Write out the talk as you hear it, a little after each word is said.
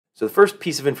So the first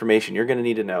piece of information you're going to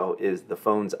need to know is the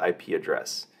phone's IP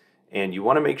address. And you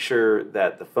want to make sure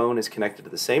that the phone is connected to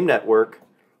the same network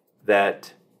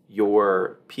that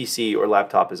your PC or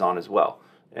laptop is on as well,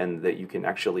 and that you can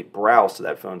actually browse to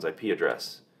that phone's IP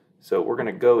address. So we're going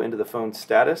to go into the phone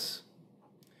status,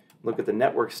 look at the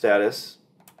network status,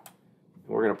 and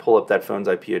we're going to pull up that phone's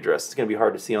IP address. It's going to be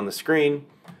hard to see on the screen,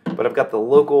 but I've got the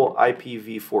local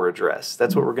IPv4 address.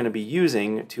 That's what we're going to be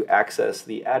using to access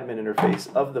the admin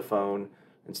interface of the phone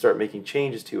and start making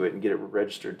changes to it and get it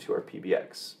registered to our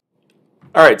PBX.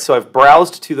 All right, so I've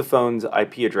browsed to the phone's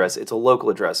IP address. It's a local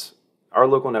address. Our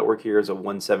local network here is a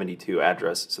 172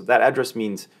 address. So that address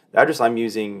means the address I'm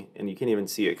using, and you can't even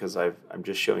see it because I'm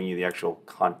just showing you the actual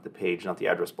the page, not the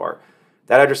address bar.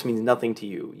 That address means nothing to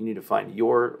you. You need to find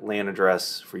your LAN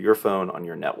address for your phone on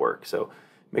your network. So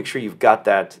make sure you've got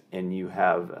that and you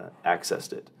have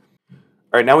accessed it. All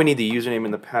right, now we need the username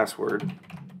and the password.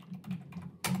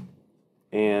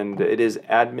 And it is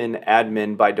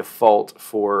admin by default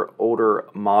for older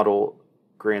model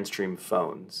Grandstream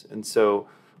phones. And so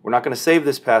we're not going to save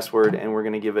this password, and we're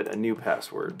going to give it a new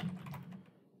password.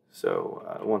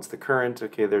 So once the current,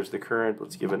 okay, there's the current.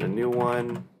 Let's give it a new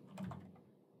one.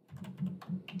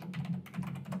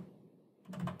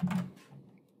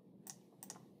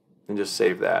 And just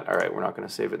save that. All right, we're not going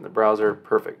to save it in the browser.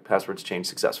 Perfect. Password's changed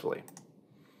successfully.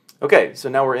 Okay, so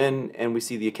now we're in, and we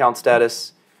see the account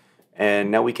status.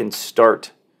 And now we can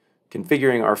start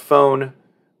configuring our phone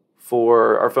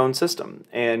for our phone system.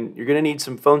 And you're going to need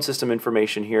some phone system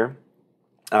information here,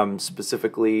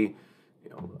 specifically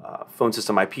phone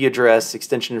system IP address,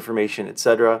 extension information,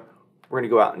 etc. We're going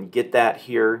to go out and get that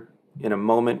here in a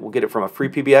moment. We'll get it from a free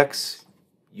PBX.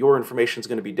 Your information is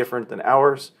going to be different than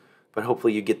ours, but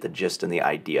hopefully you get the gist and the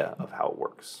idea of how it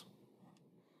works.